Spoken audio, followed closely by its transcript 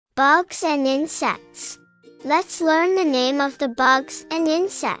Bugs and insects. Let's learn the name of the bugs and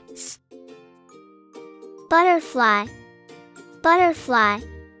insects. Butterfly, butterfly.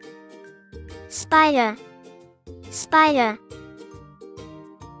 Spider, spider.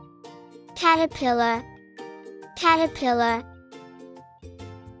 Caterpillar, caterpillar.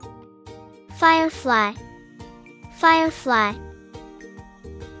 Firefly, firefly.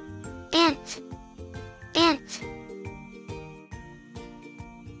 Ant, ant.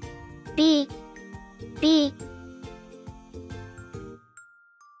 Bee, bee.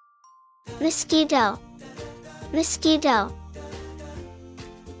 Mosquito, mosquito.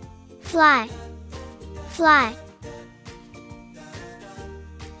 Fly, fly.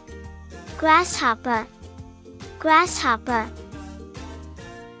 Grasshopper, grasshopper.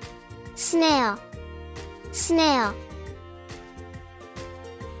 Snail, snail.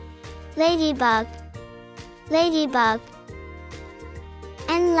 Ladybug, ladybug.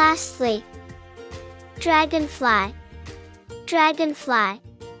 And lastly, dragonfly, dragonfly.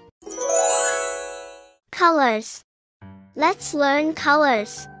 Colors. Let's learn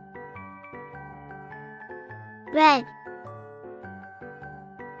colors. Red,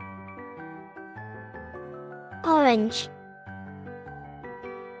 orange,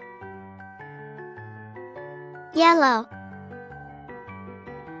 yellow,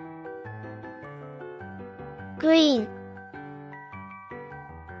 green,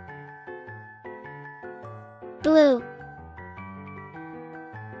 blue,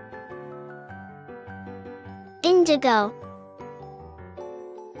 indigo,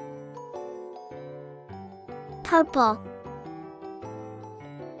 purple,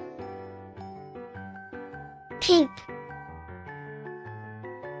 pink,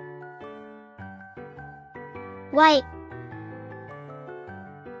 white,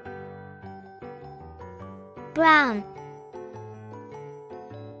 brown,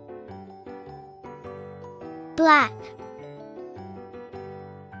 black,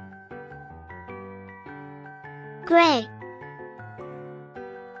 gray.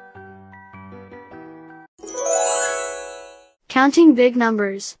 Counting big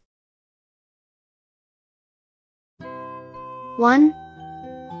numbers. 1,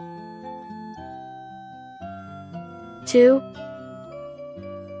 2,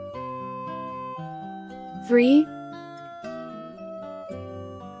 3,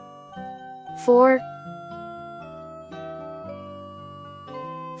 4,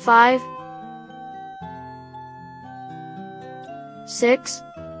 5, 6,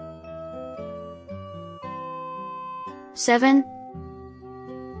 7,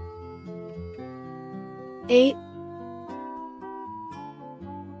 8,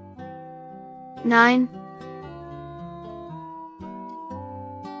 9,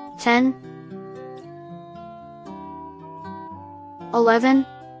 10, 11,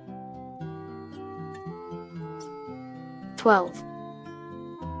 12,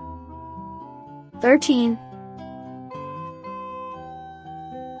 13,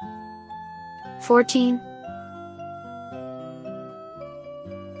 14,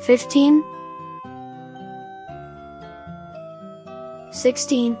 15,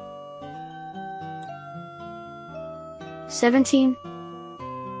 16, 17,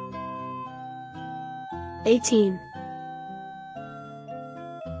 18,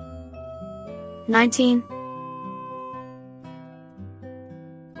 19,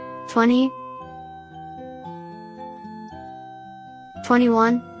 20,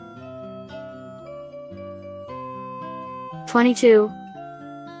 21, 22,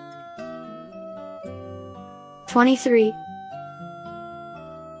 23,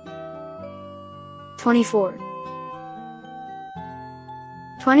 24,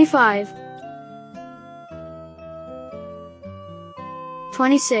 25,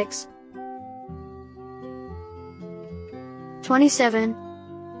 26, 27,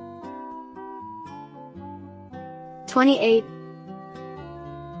 28,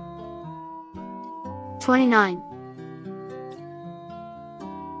 29,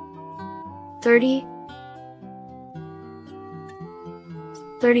 30,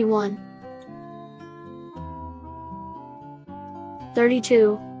 31,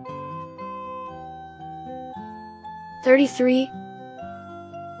 32, 33,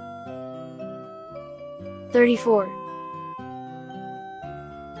 34,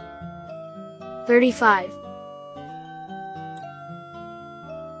 35,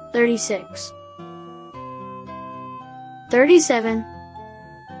 36, 37,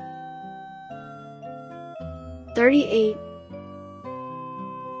 38,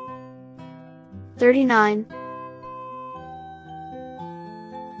 39,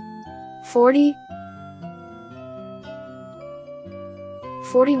 40,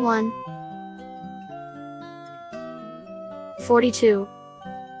 41, 42,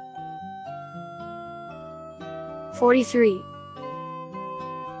 43,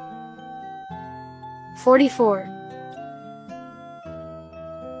 44,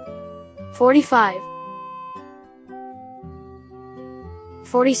 45,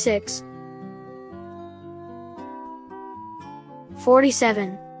 46,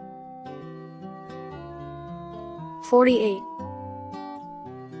 47, 48,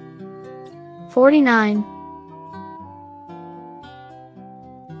 49,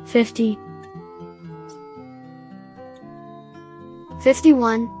 50,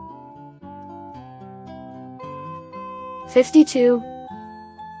 51, 52,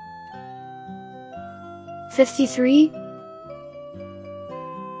 53,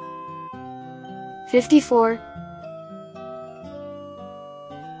 54,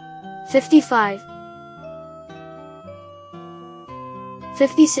 55,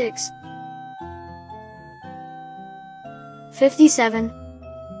 56, 57,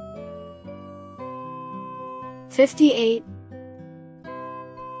 58,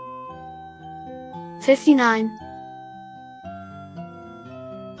 59,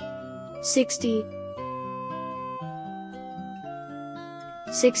 60,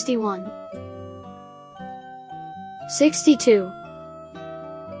 61, 62,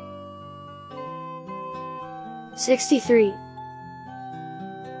 63,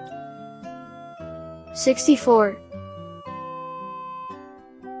 64,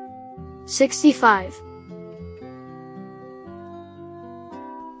 65,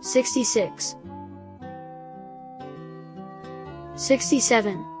 66,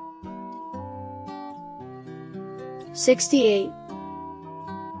 67, 68,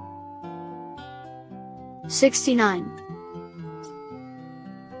 69,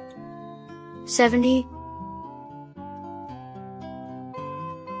 70,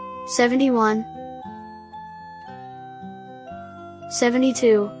 71,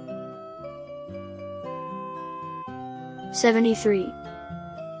 72, 73,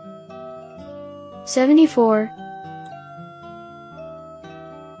 74,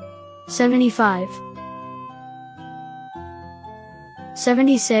 75,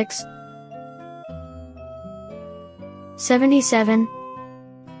 76, 77,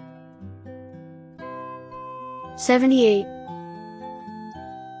 78,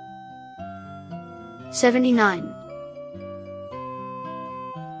 79,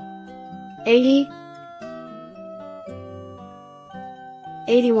 80,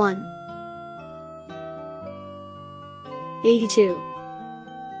 81, 82,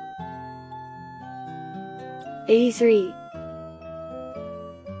 83,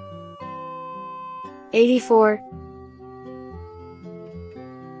 84,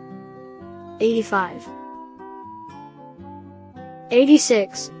 85,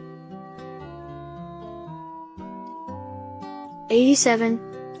 86, 87,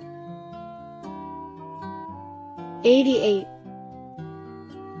 88,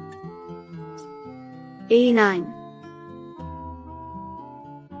 89,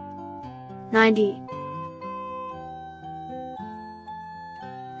 90,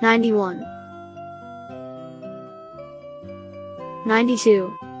 91,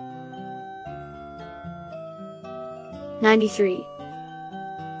 92, 93,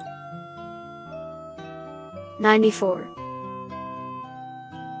 94,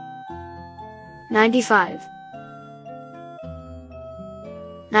 95,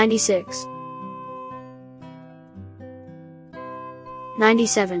 96,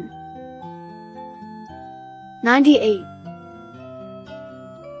 97, 98,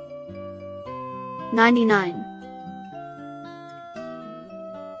 99,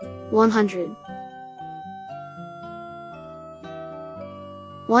 100,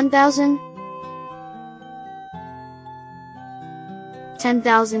 1,000,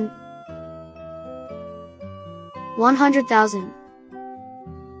 10,000, 100,000,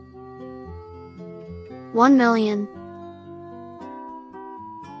 1,000,000,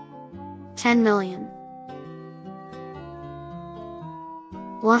 10,000,000,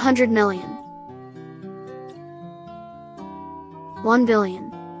 100,000,000,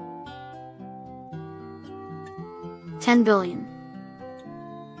 1,000,000,000, 10,000,000,000,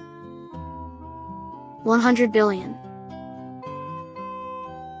 100,000,000,000,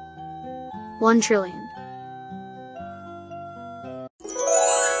 1,000,000,000,000.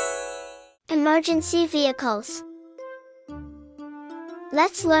 Emergency vehicles.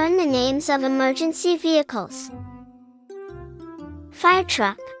 Let's learn the names of emergency vehicles. Fire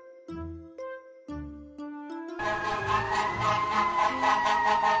truck,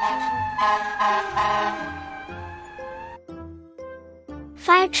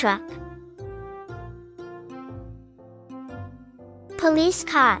 truck. Police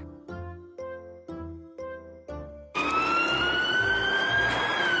car.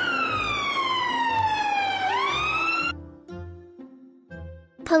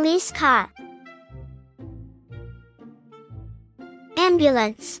 Police car.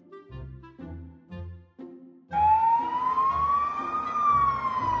 Ambulance.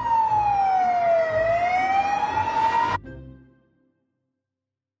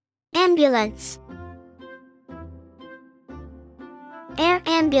 Ambulance. Air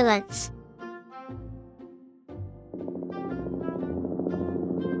ambulance.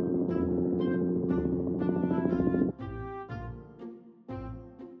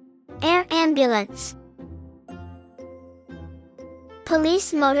 Air ambulance.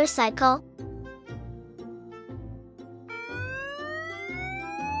 Police motorcycle.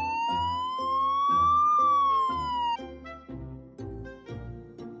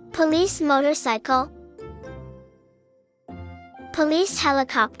 Police motorcycle. Police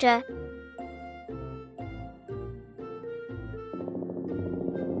helicopter.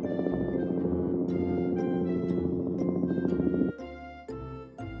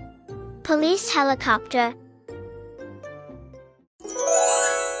 Police helicopter.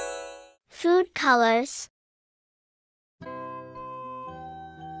 Food colors.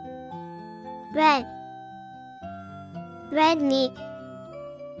 Red. Red meat.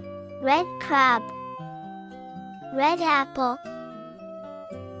 Red crab. Red apple.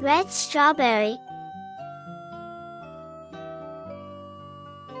 Red strawberry.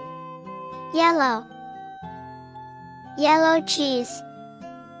 Yellow. Yellow cheese.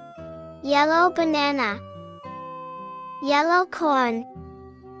 Yellow banana. Yellow corn.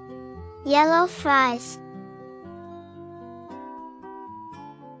 Yellow fries.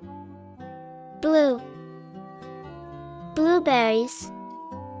 Blue. Blueberries.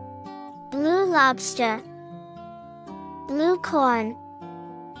 Blue lobster. Blue corn.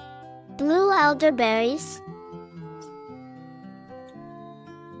 Blue elderberries.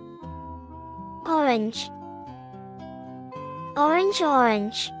 Orange. Orange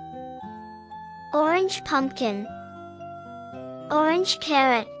orange. Orange pumpkin. Orange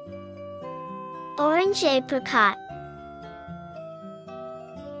carrot. Orange apricot.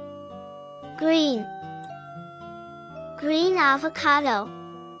 Green. Green avocado.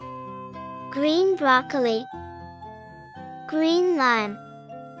 Green broccoli. Green lime.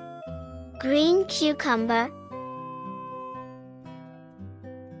 Green cucumber.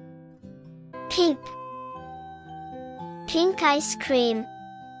 Pink. Pink ice cream.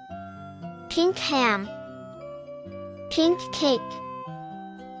 Pink ham. Pink cake.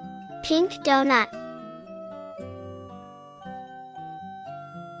 Pink donut.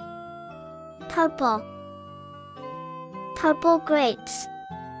 Purple. Purple grapes.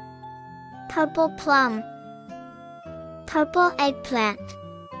 Purple plum. Purple eggplant.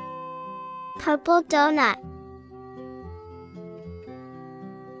 Purple donut.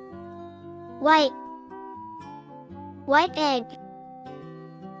 White. White egg.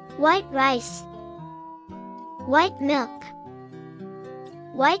 White rice. White milk.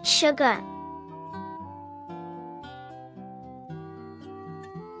 White sugar.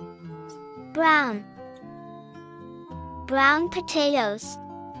 Brown. Brown potatoes.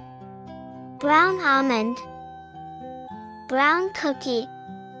 Brown almond. Brown cookie.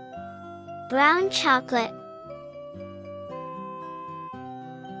 Brown chocolate.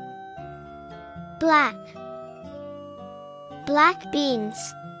 Black. Black beans.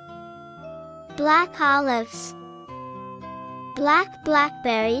 Black olives. Black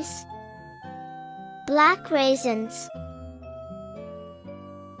blackberries. Black raisins.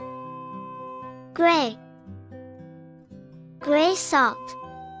 Gray. Gray salt.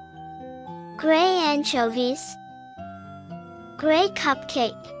 Gray anchovies. Gray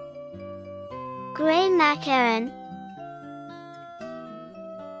cupcake. Gray macaron.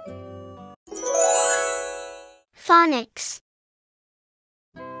 Phonics.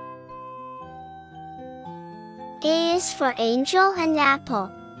 A is for angel and apple.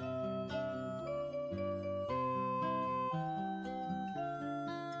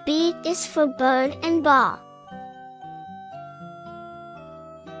 B is for bird and ball.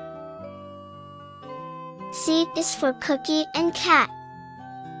 C is for cookie and cat.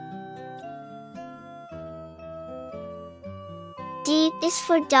 D is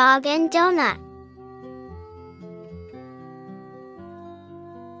for dog and donut.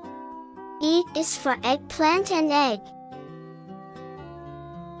 E is for eggplant and egg.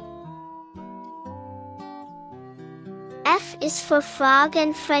 F is for frog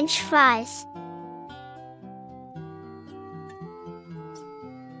and French fries.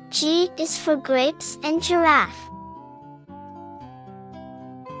 G is for grapes and giraffe.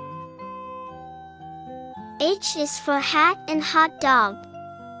 H is for hat and hot dog.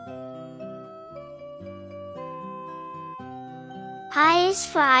 I is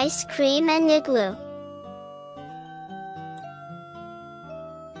for ice cream and igloo.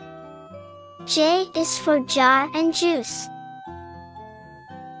 J is for jar and juice.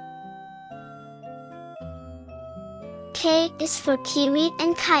 K is for kiwi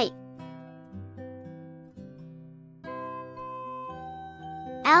and kite.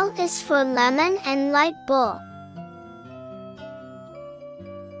 L is for lemon and light bulb.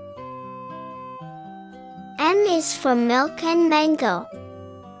 M is for milk and mango.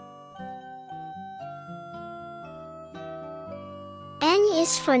 N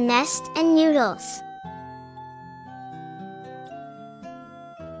is for nest and noodles.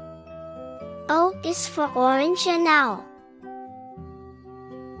 O is for orange and owl.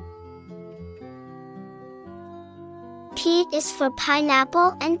 P is for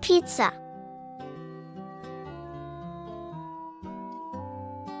pineapple and pizza.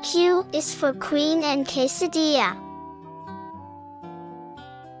 Q is for queen and quesadilla.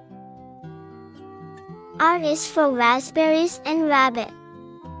 R is for raspberries and rabbit.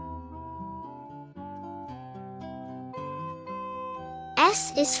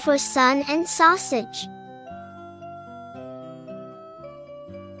 S is for sun and sausage.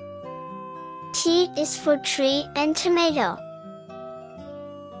 T is for tree and tomato.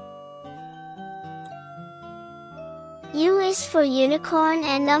 U is for unicorn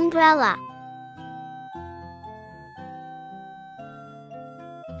and umbrella.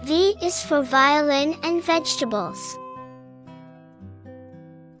 V is for violin and vegetables.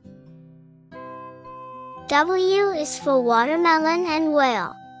 W is for watermelon and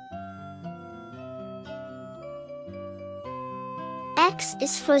whale. X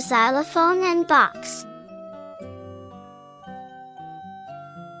is for xylophone and box.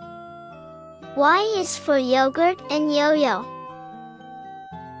 Y is for yogurt and yo-yo.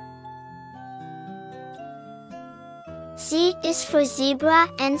 Z is for zebra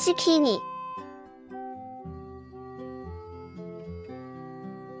and zucchini.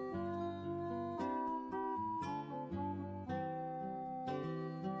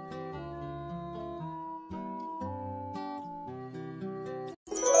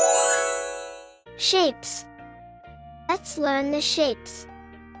 Shapes. Let's learn the shapes.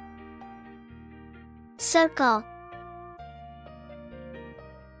 Circle,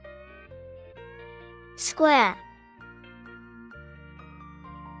 square,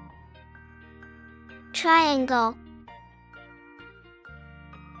 triangle,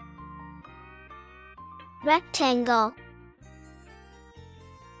 rectangle,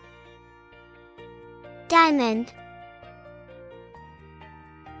 diamond,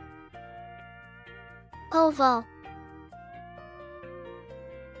 oval,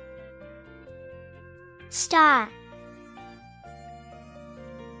 star,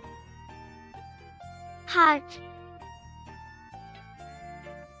 heart,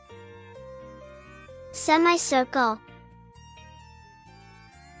 semicircle,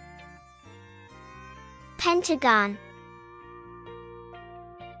 pentagon,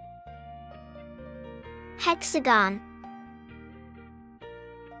 hexagon,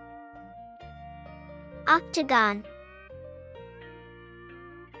 octagon,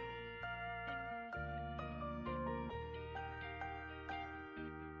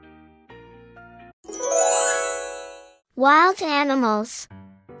 wild animals.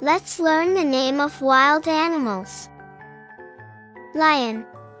 Let's learn the name of wild animals. Lion,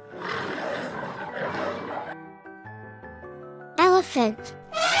 elephant,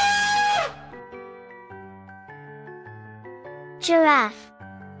 giraffe,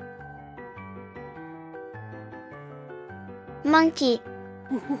 monkey,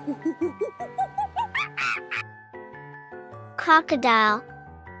 crocodile,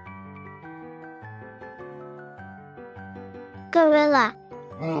 gorilla,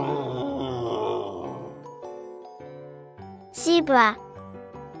 zebra,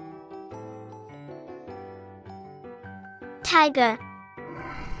 tiger,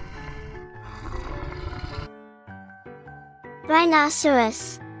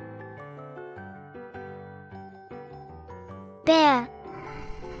 rhinoceros, bear,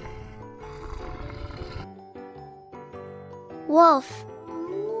 wolf,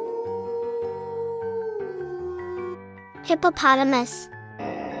 hippopotamus,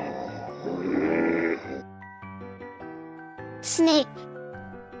 snake,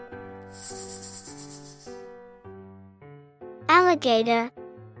 alligator.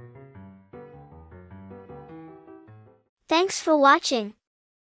 Thanks for watching.